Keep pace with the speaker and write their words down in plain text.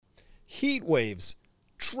heat waves,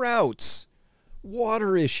 droughts,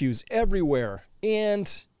 water issues everywhere. And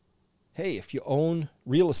hey, if you own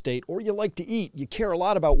real estate or you like to eat, you care a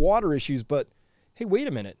lot about water issues, but hey, wait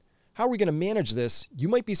a minute. How are we going to manage this? You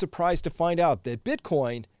might be surprised to find out that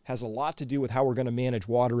Bitcoin has a lot to do with how we're going to manage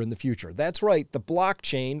water in the future. That's right. The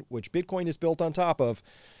blockchain, which Bitcoin is built on top of,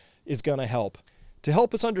 is going to help. To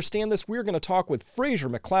help us understand this, we're going to talk with Fraser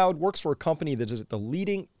McLeod, works for a company that is at the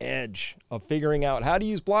leading edge of figuring out how to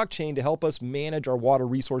use blockchain to help us manage our water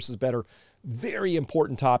resources better. Very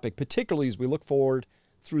important topic, particularly as we look forward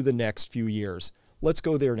through the next few years. Let's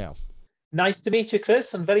go there now. Nice to meet you,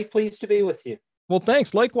 Chris. I'm very pleased to be with you. Well,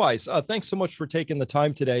 thanks. Likewise. Thanks so much for taking the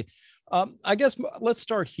time today. I guess let's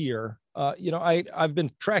start here. I've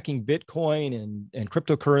been tracking Bitcoin and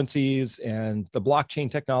cryptocurrencies and the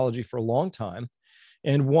blockchain technology for a long time.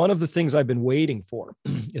 And one of the things I've been waiting for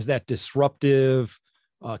is that disruptive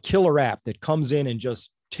killer app that comes in and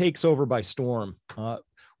just takes over by storm.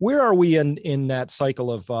 Where are we in that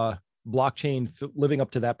cycle of blockchain living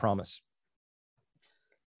up to that promise?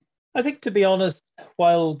 I think, to be honest,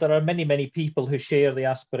 while there are many, many people who share the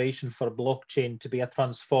aspiration for blockchain to be a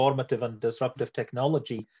transformative and disruptive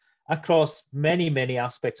technology across many, many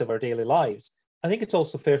aspects of our daily lives, I think it's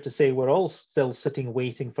also fair to say we're all still sitting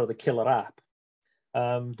waiting for the killer app.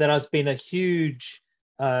 There has been a huge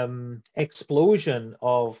explosion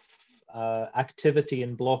of activity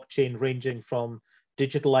in blockchain, ranging from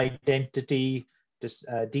digital identity,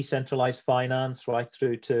 decentralized finance, right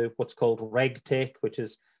through to what's called RegTech, which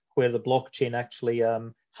is where the blockchain actually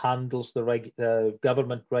handles the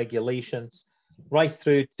government regulations, right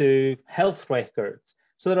through to health records.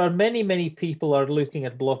 So there are many, many people are looking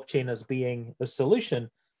at blockchain as being a solution,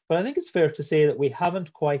 but I think it's fair to say that we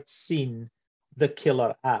haven't quite seen the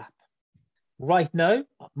killer app. Right now,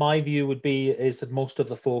 my view would be is that most of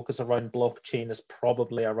the focus around blockchain is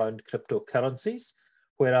probably around cryptocurrencies,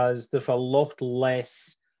 whereas there's a lot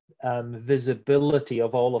less visibility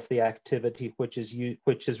of all of the activity, which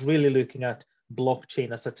is really looking at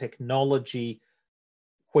blockchain as a technology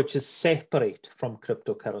which is separate from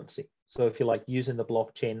cryptocurrency. So if you like, using the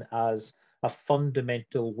blockchain as a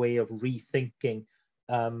fundamental way of rethinking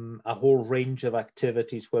a whole range of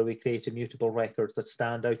activities where we create immutable records that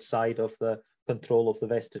stand outside of the control of the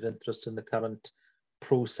vested interests in the current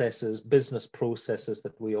processes, business processes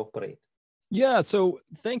that we operate. Yeah, so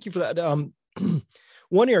thank you for that.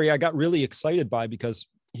 One area I got really excited by, because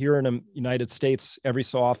here in the United States, every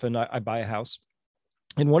so often I buy a house.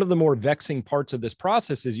 And one of the more vexing parts of this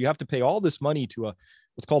process is you have to pay all this money to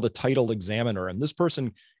what's called a title examiner. And this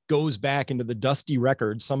person goes back into the dusty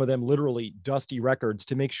records, some of them literally dusty records,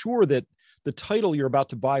 to make sure that the title you're about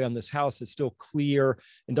to buy on this house is still clear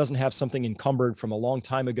and doesn't have something encumbered from a long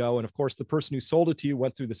time ago. And of course, the person who sold it to you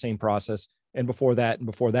went through the same process, and before that and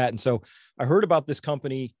before that. And so I heard about this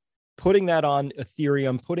company putting that on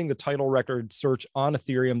Ethereum, putting the title record search on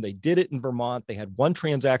Ethereum. They did it in Vermont. They had one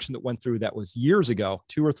transaction that went through that was years ago,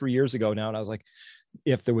 2 or 3 years ago now. And I was like,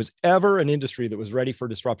 if there was ever an industry that was ready for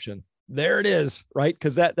disruption, there it is, right?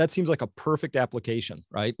 Because that seems like a perfect application,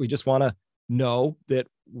 right? We just want to know that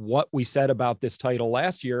what we said about this title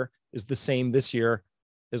last year is the same this year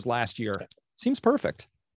as last year. Seems perfect.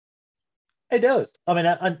 It does. I mean,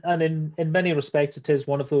 and in many respects, it is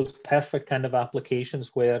one of those perfect kind of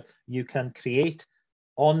applications where you can create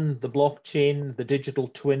on the blockchain the digital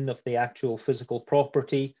twin of the actual physical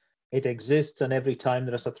property. It exists, and every time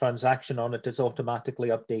there is a transaction on it, it's automatically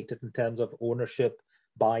updated in terms of ownership,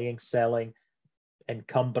 buying, selling,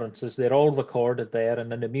 encumbrances. They're all recorded there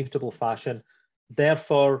in an immutable fashion.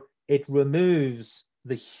 Therefore, it removes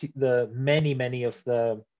the many of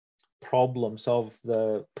the problems of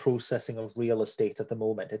the processing of real estate at the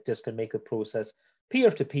moment. It just can make the process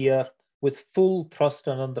peer-to-peer with full trust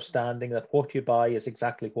and understanding that what you buy is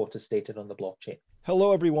exactly what is stated on the blockchain.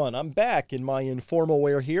 Hello, everyone. I'm back in my informal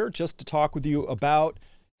way here just to talk with you about,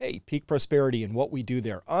 hey, Peak Prosperity and what we do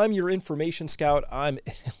there. I'm your information scout. I'm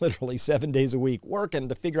literally 7 days a week working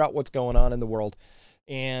to figure out what's going on in the world.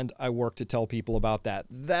 And I work to tell people about that.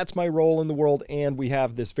 That's my role in the world. And we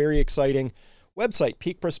have this very exciting website,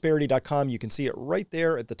 peakprosperity.com. You can see it right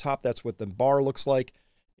there at the top. That's what the bar looks like.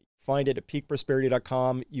 Find it at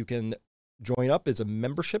peakprosperity.com. You can join up as a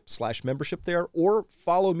membership there, or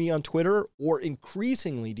follow me on Twitter, or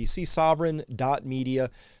increasingly, do you see sovereign.media?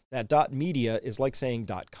 That .media is like saying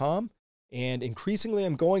 .com. And increasingly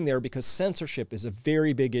I'm going there because censorship is a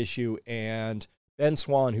very big issue. And Ben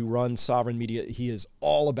Swan, who runs Sovereign Media, he is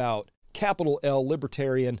all about capital L,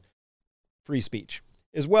 libertarian, free speech.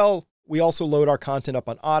 As well, we also load our content up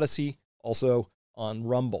on Odyssey, also on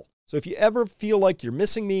Rumble. So if you ever feel like you're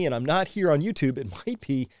missing me and I'm not here on YouTube, it might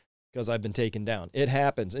be because I've been taken down. It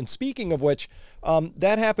happens. And speaking of which,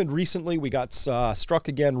 that happened recently. We got struck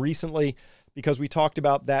again recently because we talked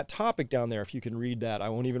about that topic down there. If you can read that, I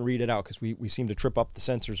won't even read it out because we seem to trip up the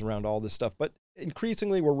sensors around all this stuff. But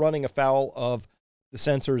increasingly, we're running afoul of the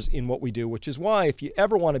sensors in what we do, which is why if you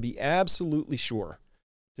ever want to be absolutely sure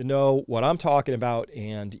to know what I'm talking about,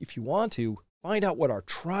 and if you want to find out what our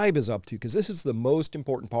tribe is up to, because this is the most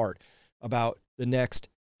important part about the next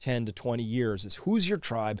 10 to 20 years, is who's your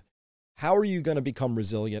tribe? How are you going to become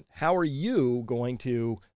resilient? How are you going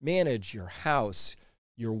to manage your house,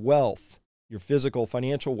 your wealth, your physical,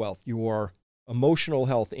 financial wealth, your emotional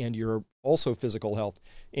health, and your also physical health,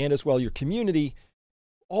 and as well your community?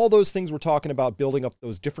 All those things we're talking about, building up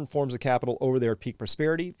those different forms of capital over there at Peak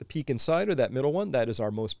Prosperity. The Peak Insider, that middle one, that is our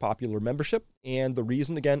most popular membership. And the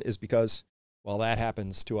reason, again, is because, well, that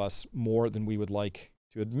happens to us more than we would like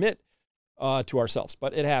to admit to ourselves,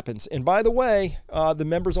 but it happens. And by the way, the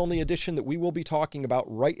members-only edition that we will be talking about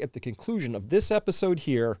right at the conclusion of this episode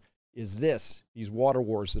here is these water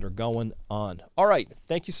wars that are going on. All right.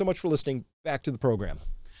 Thank you so much for listening. Back to the program.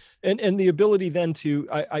 And the ability then to,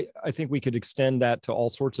 I think we could extend that to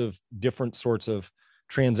all sorts of different sorts of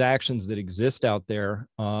transactions that exist out there.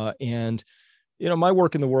 And, you know, my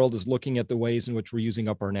work in the world is looking at the ways in which we're using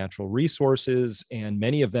up our natural resources, and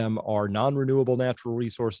many of them are non-renewable natural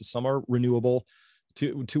resources. Some are renewable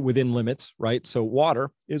to within limits, right? So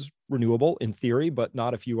water is renewable in theory, but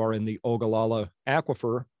not if you are in the Ogallala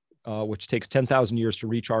aquifer, which takes 10,000 years to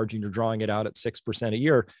recharge, and you're drawing it out at 6% a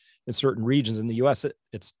year in certain regions in the US.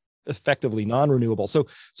 It's effectively non-renewable. So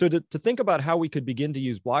to think about how we could begin to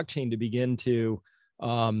use blockchain to begin to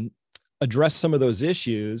address some of those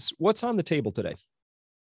issues, what's on the table today?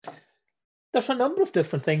 There's a number of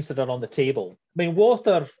different things that are on the table. I mean,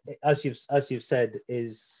 water, as you've said,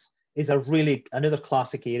 is a really another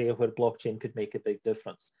classic area where blockchain could make a big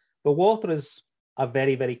difference. But water is a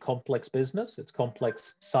very, very complex business. It's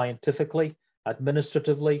complex scientifically,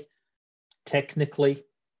 administratively, technically,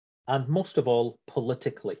 and most of all,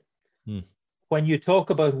 politically. When you talk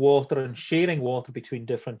about water and sharing water between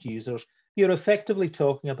different users, you're effectively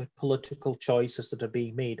talking about political choices that are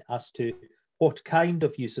being made as to what kind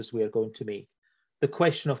of uses we are going to make. The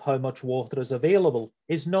question of how much water is available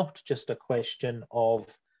is not just a question of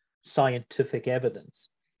scientific evidence.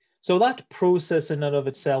 So that process in and of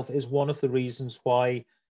itself is one of the reasons why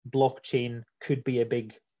blockchain could be a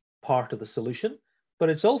big part of the solution, but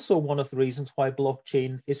it's also one of the reasons why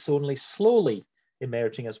blockchain is only slowly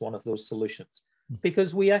emerging as one of those solutions,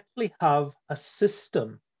 because we actually have a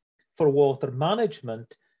system for water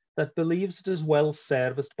management that believes it is well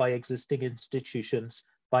serviced by existing institutions,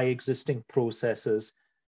 by existing processes,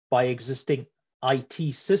 by existing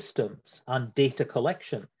IT systems and data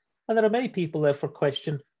collection. And there are many people therefore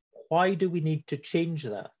question, why do we need to change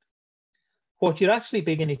that? What you're actually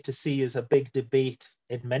beginning to see is a big debate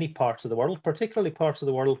in many parts of the world, particularly parts of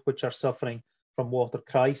the world which are suffering from water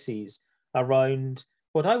crises, around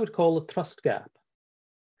what I would call a trust gap.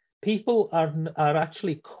 People are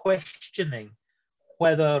actually questioning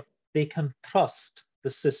whether they can trust the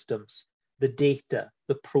systems, the data,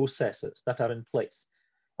 the processes that are in place.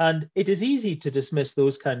 And it is easy to dismiss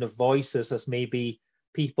those kind of voices as maybe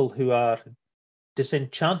people who are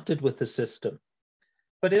disenchanted with the system.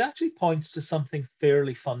 But it actually points to something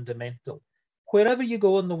fairly fundamental. Wherever you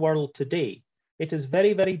go in the world today, it is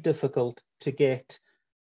very, very difficult to get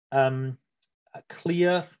a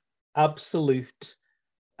clear, absolute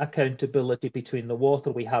accountability between the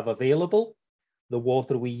water we have available, the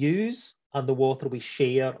water we use, and the water we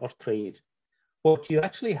share or trade. What you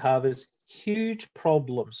actually have is huge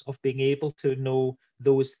problems of being able to know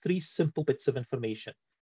those three simple bits of information.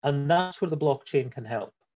 And that's where the blockchain can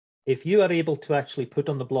help. If you are able to actually put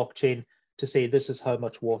on the blockchain to say, this is how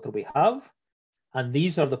much water we have, and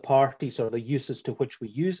these are the parties or the uses to which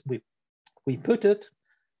we put it,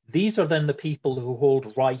 these are then the people who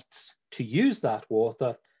hold rights to use that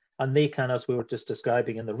water, and they can, as we were just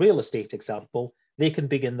describing in the real estate example, they can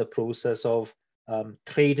begin the process of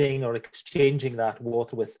trading or exchanging that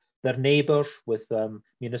water with their neighbors, with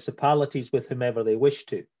municipalities, with whomever they wish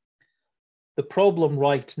to. The problem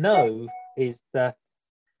right now is that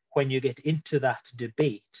when you get into that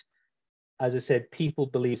debate, as I said,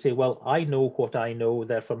 people say, well, I know what I know,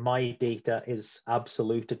 therefore my data is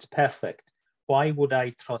absolute, it's perfect. Why would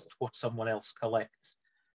I trust what someone else collects?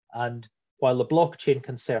 And while the blockchain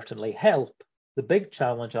can certainly help, the big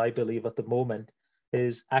challenge, I believe, at the moment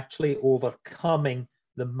is actually overcoming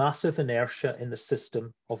the massive inertia in the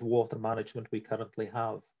system of water management we currently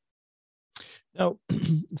have. Now,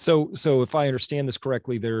 so if I understand this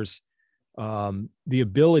correctly, there's the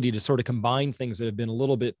ability to sort of combine things that have been a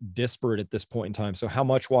little bit disparate at this point in time. So how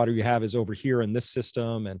much water you have is over here in this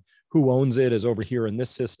system, and who owns it is over here in this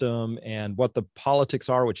system, and what the politics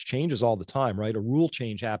are, which changes all the time, right? A rule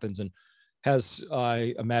change happens and has,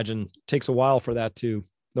 I imagine, takes a while for that to,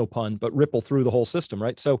 no pun, but ripple through the whole system,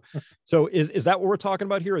 right? So is that what we're talking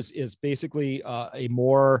about here? Is basically a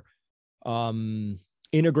more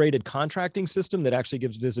integrated contracting system that actually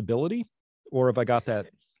gives visibility, or have I got that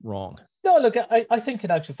wrong? No, look, I think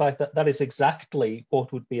in actual fact that is exactly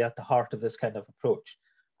what would be at the heart of this kind of approach,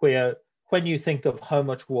 where when you think of how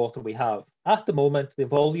much water we have, at the moment, the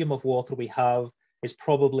volume of water we have is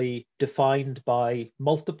probably defined by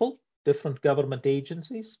multiple different government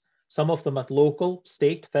agencies, some of them at local,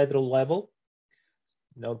 state, federal level.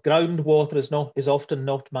 You know, groundwater is often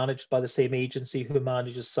not managed by the same agency who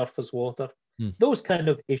manages surface water, those kind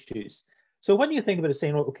of issues. So when you think about it,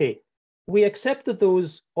 saying, okay, we accept that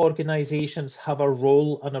those organizations have a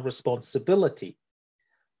role and a responsibility,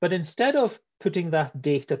 but instead of putting that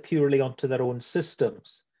data purely onto their own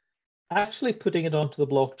systems, actually putting it onto the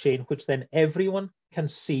blockchain, which then everyone can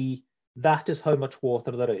see that is how much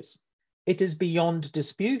water there is. It is beyond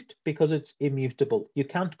dispute because it's immutable. You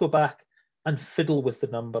can't go back and fiddle with the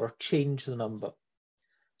number or change the number.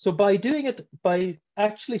 So by doing it, by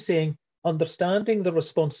actually saying, understanding the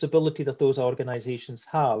responsibility that those organizations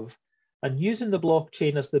have, and using the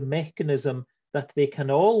blockchain as the mechanism that they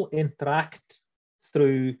can all interact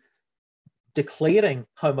through declaring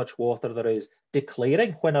how much water there is,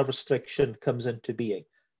 declaring when a restriction comes into being,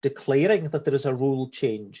 declaring that there is a rule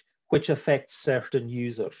change which affects certain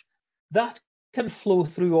users. That can flow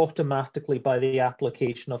through automatically by the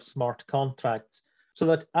application of smart contracts, so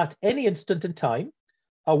that at any instant in time,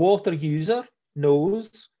 a water user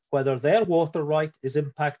knows whether their water right is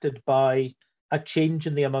impacted by a change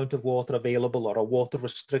in the amount of water available or a water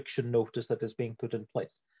restriction notice that is being put in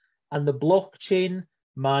place. And the blockchain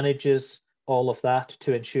manages all of that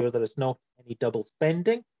to ensure there is not any double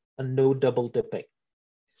spending and no double dipping.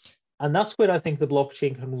 And that's where I think the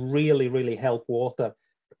blockchain can really, really help water,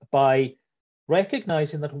 by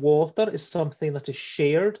recognizing that water is something that is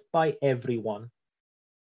shared by everyone,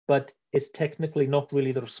 but is technically not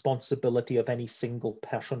really the responsibility of any single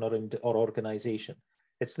person or organization.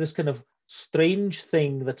 It's this kind of strange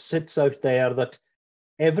thing that sits out there that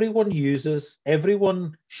everyone uses,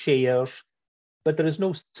 everyone shares, but there is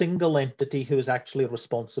no single entity who is actually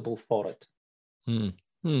responsible for it.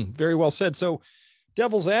 Very well said. So,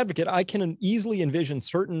 devil's advocate, I can easily envision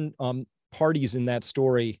certain parties in that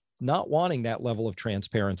story not wanting that level of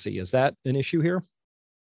transparency. Is that an issue here?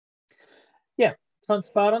 Yeah,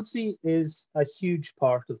 transparency is a huge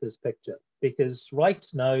part of this picture, because right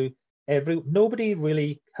now, nobody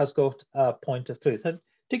really has got a point of truth. And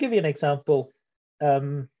to give you an example,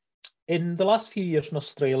 in the last few years in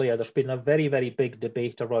Australia, there's been a very, very big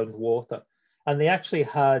debate around water, and they actually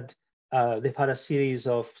had they've had a series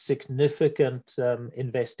of significant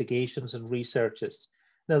investigations and researches.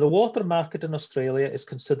 Now, the water market in Australia is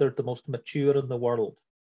considered the most mature in the world.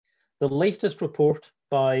 The latest report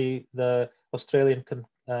by the Australian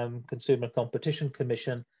Consumer Competition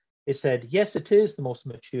Commission is said, yes, it is the most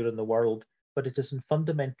mature in the world, but it is in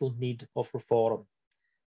fundamental need of reform,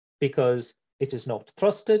 because it is not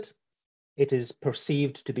trusted, it is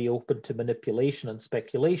perceived to be open to manipulation and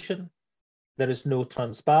speculation, there is no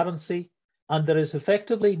transparency, and there is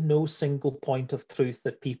effectively no single point of truth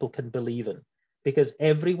that people can believe in, because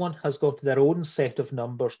everyone has got their own set of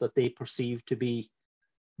numbers that they perceive to be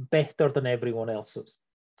better than everyone else's.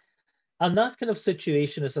 And that kind of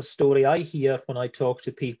situation is a story I hear when I talk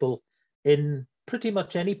to people in pretty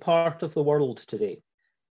much any part of the world today.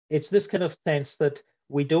 It's this kind of sense that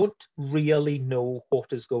we don't really know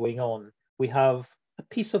what is going on. We have a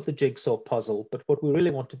piece of the jigsaw puzzle, but what we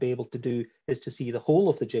really want to be able to do is to see the whole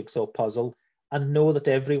of the jigsaw puzzle and know that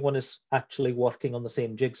everyone is actually working on the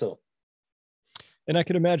same jigsaw. And I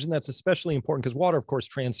can imagine that's especially important because water, of course,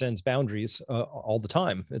 transcends boundaries all the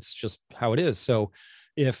time. It's just how it is. So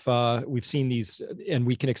if we've seen these, and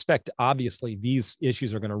we can expect, obviously, these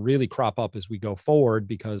issues are going to really crop up as we go forward,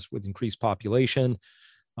 because with increased population,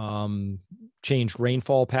 changed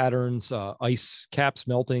rainfall patterns, ice caps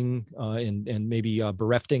melting, and maybe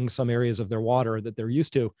berefting some areas of their water that they're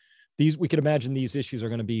used to, we could imagine these issues are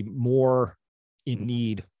going to be more in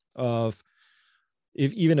need of,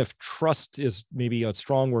 even if trust is maybe a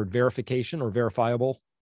strong word, verification or verifiable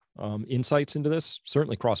insights into this.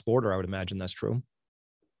 Certainly cross-border, I would imagine that's true.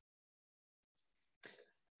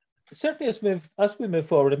 Certainly, as we move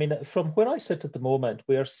forward, I mean, from where I sit at the moment,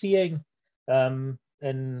 we are seeing,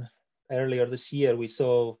 in earlier this year, we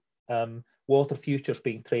saw water futures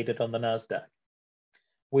being traded on the NASDAQ.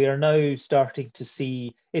 We are now starting to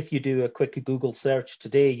see, if you do a quick Google search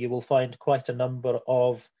today, you will find quite a number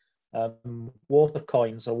of water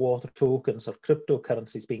coins or water tokens or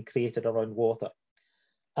cryptocurrencies being created around water.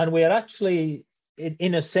 And we are actually,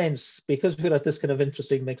 in a sense, because we're at this kind of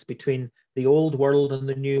interesting mix between the old world and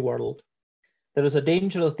the new world, there is a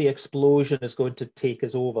danger that the explosion is going to take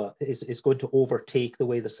us over, is going to overtake the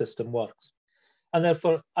way the system works. And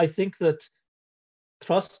therefore, I think that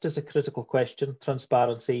trust is a critical question,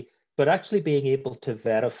 transparency, but actually being able to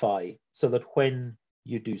verify so that when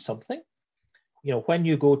you do something, you know, when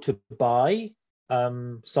you go to buy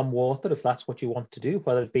some water, if that's what you want to do,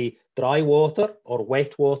 whether it be dry water or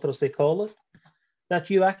wet water, as they call it, that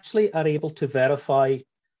you actually are able to verify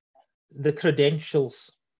the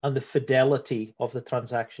credentials and the fidelity of the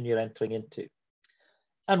transaction you're entering into.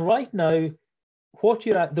 And right now,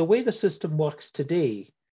 the way the system works today,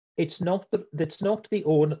 it's not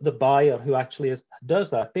the buyer who actually does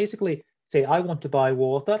that. Basically, say, I want to buy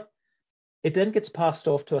water. It then gets passed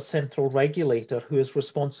off to a central regulator who is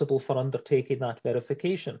responsible for undertaking that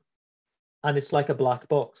verification. And it's like a black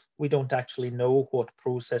box. We don't actually know what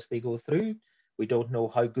process they go through. We don't know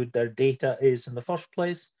how good their data is in the first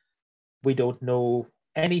place. We don't know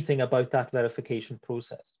anything about that verification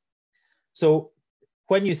process. So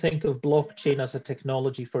when you think of blockchain as a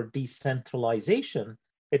technology for decentralization,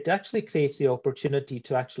 it actually creates the opportunity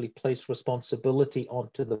to actually place responsibility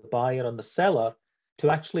onto the buyer and the seller to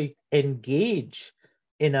actually engage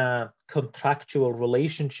in a contractual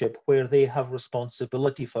relationship where they have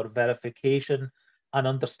responsibility for verification and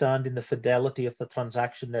understanding the fidelity of the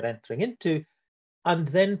transaction they're entering into, and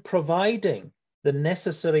then providing the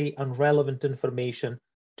necessary and relevant information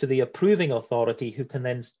to the approving authority, who can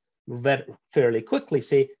then fairly quickly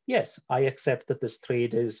say, yes, I accept that this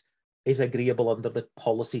trade is agreeable under the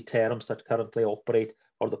policy terms that currently operate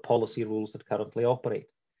or the policy rules that currently operate.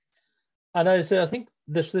 And as I think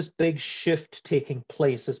there's this big shift taking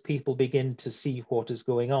place as people begin to see what is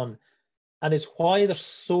going on. And it's why there's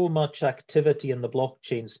so much activity in the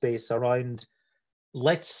blockchain space around,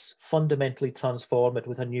 let's fundamentally transform it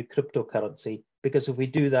with a new cryptocurrency, because if we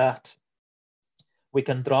do that, we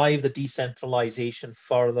can drive the decentralization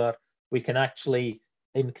further, we can actually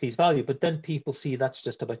increase value. But then people see that's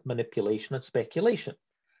just about manipulation and speculation.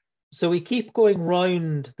 So we keep going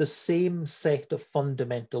round the same set of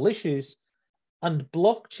fundamental issues, and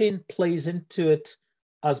blockchain plays into it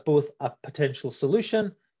as both a potential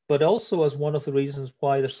solution, but also as one of the reasons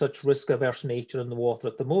why there's such risk-averse nature in the water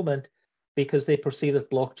at the moment, because they perceive that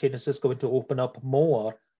blockchain is just going to open up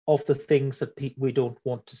more of the things that we don't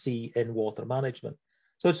want to see in water management.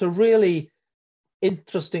 So it's a really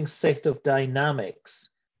interesting set of dynamics,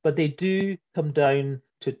 but they do come down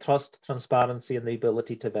to trust, transparency, and the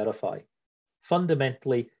ability to verify.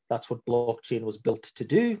 Fundamentally, that's what blockchain was built to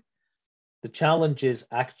do. The challenge is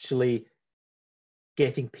actually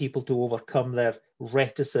getting people to overcome their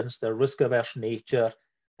reticence, their risk-averse nature,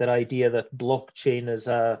 their idea that blockchain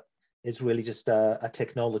is really just a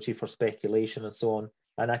technology for speculation and so on,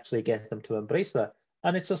 and actually get them to embrace that.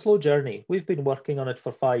 And it's a slow journey. We've been working on it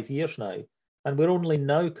for 5 years now, and we're only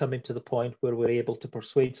now coming to the point where we're able to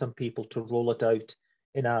persuade some people to roll it out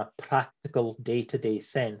in a practical day-to-day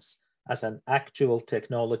sense as an actual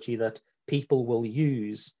technology that people will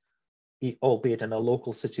use, albeit in a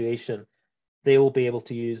local situation. They will be able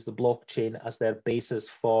to use the blockchain as their basis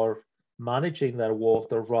for managing their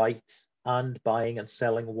water rights and buying and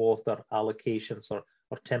selling water allocations or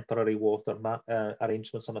temporary water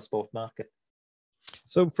arrangements on a spot market.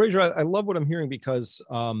 So Fraser, I love what I'm hearing, because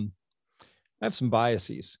I have some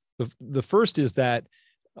biases. The first is that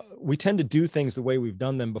we tend to do things the way we've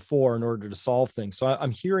done them before in order to solve things. So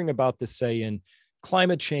I'm hearing about this, say, in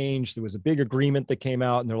climate change. There was a big agreement that came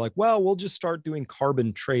out and they're like, well, we'll just start doing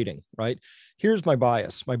carbon trading, right? Here's my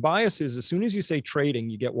bias. My bias is, as soon as you say trading,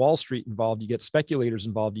 you get Wall Street involved, you get speculators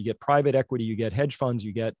involved, you get private equity, you get hedge funds,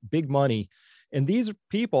 you get big money. And these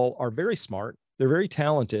people are very smart. They're very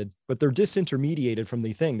talented, but they're disintermediated from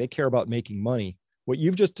the thing. They care about making money. What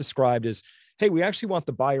you've just described is, hey, we actually want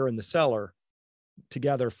the buyer and the seller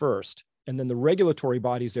together first. And then the regulatory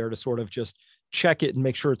body's there to sort of just check it and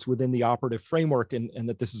make sure it's within the operative framework and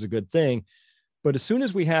that this is a good thing. But as soon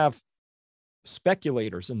as we have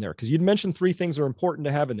speculators in there, because you'd mentioned 3 things are important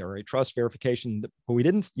to have in there, right? Trust, verification, but you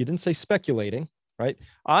didn't say speculating, right?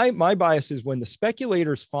 My bias is when the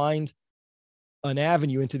speculators find an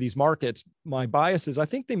avenue into these markets, my bias is I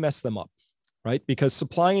think they mess them up, right? Because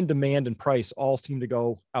supply and demand and price all seem to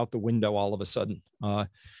go out the window all of a sudden.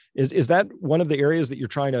 Is that one of the areas that you're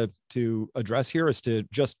trying to address here, is to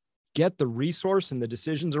just get the resource and the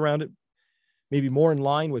decisions around it maybe more in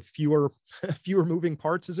line with fewer fewer moving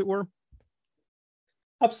parts, as it were?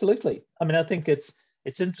 Absolutely. I mean, I think it's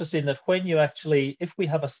interesting that when you actually, if we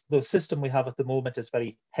have the system we have at the moment is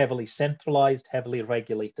very heavily centralized, heavily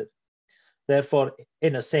regulated. Therefore,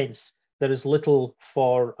 in a sense, there is little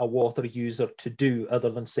for a water user to do other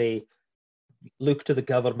than say, look to the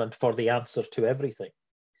government for the answer to everything.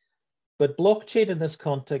 But blockchain in this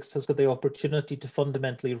context has got the opportunity to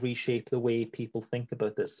fundamentally reshape the way people think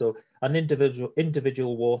about this. So an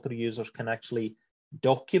individual water users can actually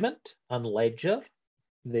document and ledger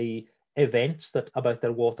the events that about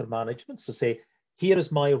their water management. So say, here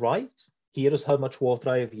is my right, here is how much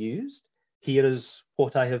water I have used, here is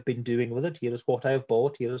what I have been doing with it, here is what I have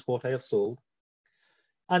bought, here is what I have sold.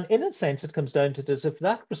 And in a sense, it comes down to this: if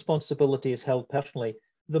that responsibility is held personally,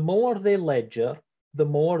 the more they ledger, the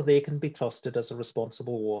more they can be trusted as a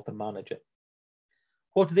responsible water manager.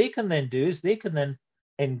 What they can then do is they can then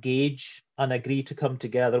engage and agree to come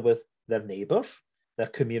together with their neighbours, their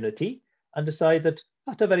community, and decide that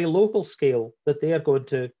at a very local scale that they are going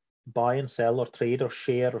to buy and sell or trade or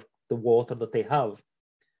share the water that they have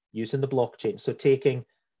using the blockchain. So taking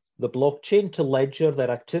the blockchain to ledger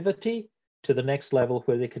their activity to the next level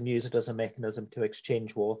where they can use it as a mechanism to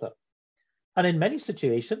exchange water. And in many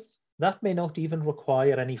situations, that may not even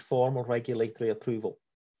require any formal regulatory approval.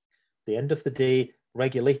 At the end of the day,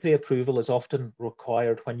 regulatory approval is often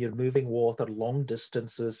required when you're moving water long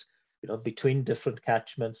distances, between different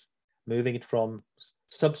catchments, moving it from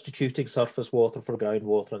substituting surface water for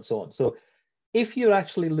groundwater and so on. So if you're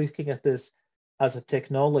actually looking at this as a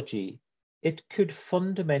technology, it could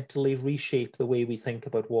fundamentally reshape the way we think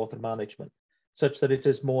about water management, such that it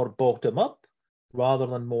is more bottom up rather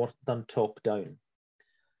than more than top down.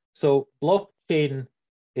 So blockchain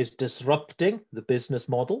is disrupting the business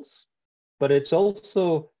models, but it's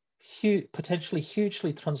also potentially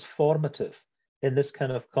hugely transformative in this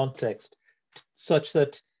kind of context, such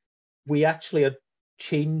that we actually are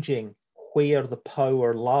changing where the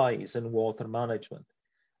power lies in water management.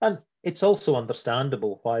 And it's also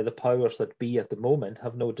understandable why the powers that be at the moment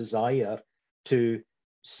have no desire to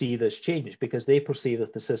see this change, because they perceive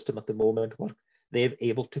that the system at the moment where they're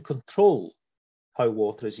able to control how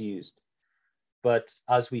water is used. But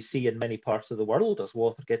as we see in many parts of the world, as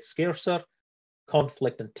water gets scarcer,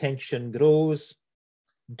 conflict and tension grows,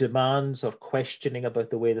 demands or questioning about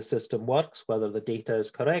the way the system works, whether the data is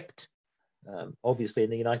correct. Obviously, in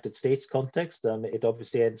the United States context, it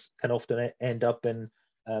obviously can often end up in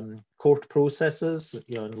court processes,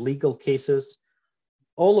 in legal cases.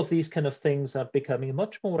 All of these kind of things are becoming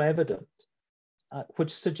much more evident,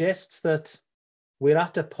 which suggests that we're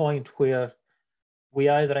at a point where we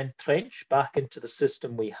either entrench back into the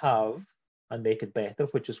system we have and make it better,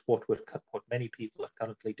 which is what many people are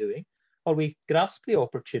currently doing, or we grasp the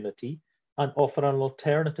opportunity and offer an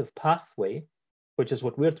alternative pathway, which is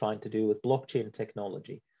what we're trying to do with blockchain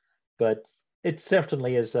technology. But it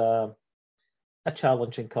certainly is a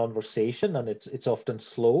challenging conversation, and it's often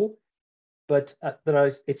slow. But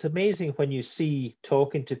it's amazing when you see,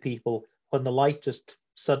 talking to people, when the light just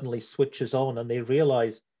suddenly switches on and they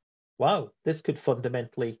realize, wow, this could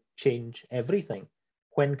fundamentally change everything.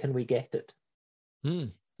 When can we get it?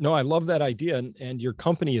 No, I love that idea. And your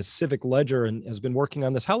company is Civic Ledger and has been working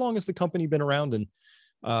on this. How long has the company been around, and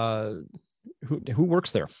who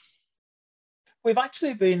works there? We've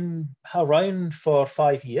actually been around for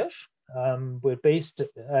 5 years. We're based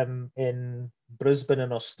in Brisbane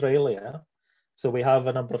in Australia. So we have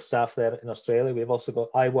a number of staff there in Australia. We've also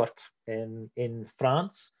I work in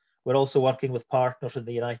France. We're also working with partners in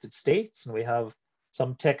the United States, and we have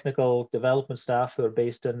some technical development staff who are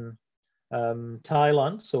based in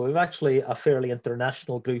Thailand. So we've actually a fairly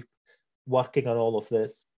international group working on all of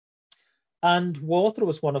this. And water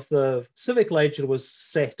was one of the, Civic Ledger was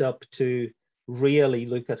set up to really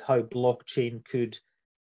look at how blockchain could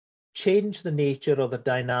change the nature of the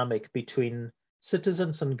dynamic between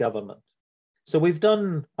citizens and government. So we've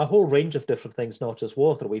done a whole range of different things, not just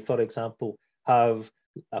water. We, for example, have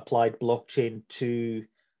applied blockchain to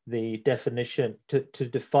the definition, to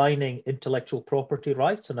defining intellectual property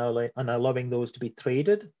rights and allowing those to be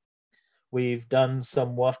traded. We've done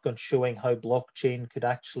some work on showing how blockchain could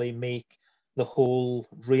actually make the whole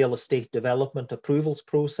real estate development approvals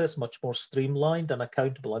process much more streamlined and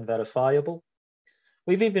accountable and verifiable.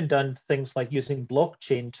 We've even done things like using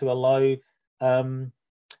blockchain to allow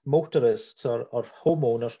motorists or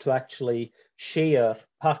homeowners to actually share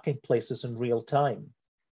parking places in real time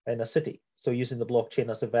in a city. So using the blockchain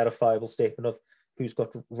as a verifiable statement of who's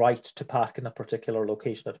got right to park in a particular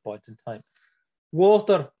location at a point in time.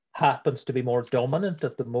 Water happens to be more dominant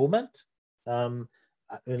at the moment.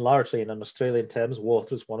 largely in Australian terms,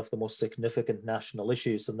 water is one of the most significant national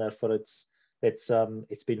issues, and therefore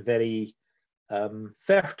it's been very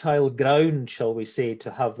fertile ground, shall we say,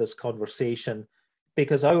 to have this conversation,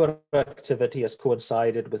 because our activity has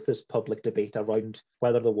coincided with this public debate around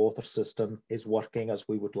whether the water system is working as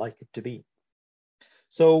we would like it to be.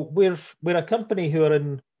 So we're a company who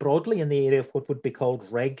are broadly in the area of what would be called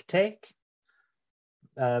reg tech,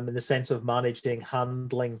 in the sense of managing,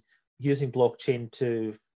 handling, using blockchain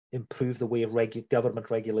to improve the way government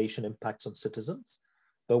regulation impacts on citizens.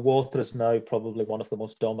 But water is now probably one of the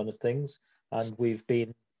most dominant things. And we've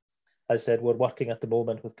been, as I said, we're working at the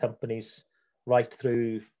moment with companies right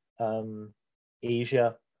through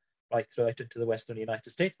Asia, right throughout into the Western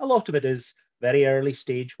United States. A lot of it is very early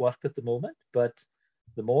stage work at the moment, but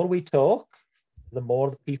the more we talk, the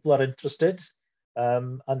more people are interested,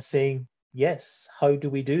 and saying, yes, how do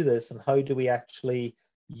we do this? And how do we actually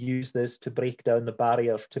use this to break down the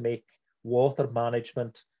barriers to make water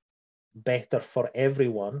management better for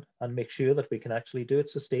everyone and make sure that we can actually do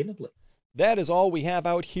it sustainably? That is all we have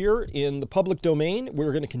out here in the public domain.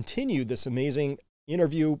 We're going to continue this amazing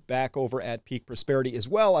interview back over at Peak Prosperity as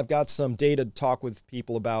well. I've got some data to talk with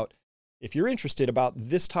people about. If you're interested about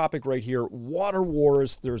this topic right here, water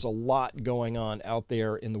wars, there's a lot going on out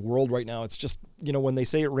there in the world right now. It's just, when they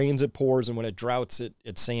say it rains, it pours, and when it droughts,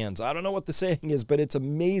 it sands. I don't know what the saying is, but it's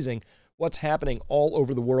amazing what's happening all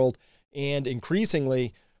over the world. And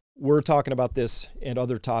increasingly, we're talking about this and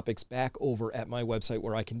other topics back over at my website,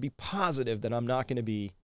 where I can be positive that I'm not going to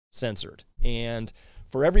be censored. And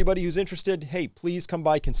for everybody who's interested, hey, please come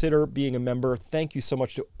by, consider being a member. Thank you so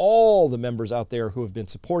much to all the members out there who have been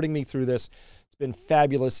supporting me through this. It's been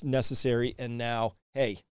fabulous, necessary, and now,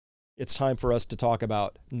 hey, it's time for us to talk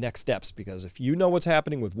about next steps, because if you know what's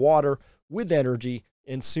happening with water, with energy,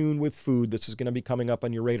 and soon with food, this is going to be coming up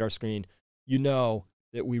on your radar screen, you know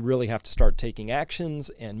that we really have to start taking actions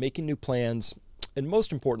and making new plans, and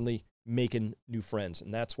most importantly, making new friends.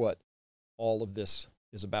 And that's what all of this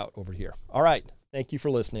is about over here. All right. Thank you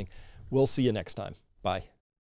for listening. We'll see you next time. Bye.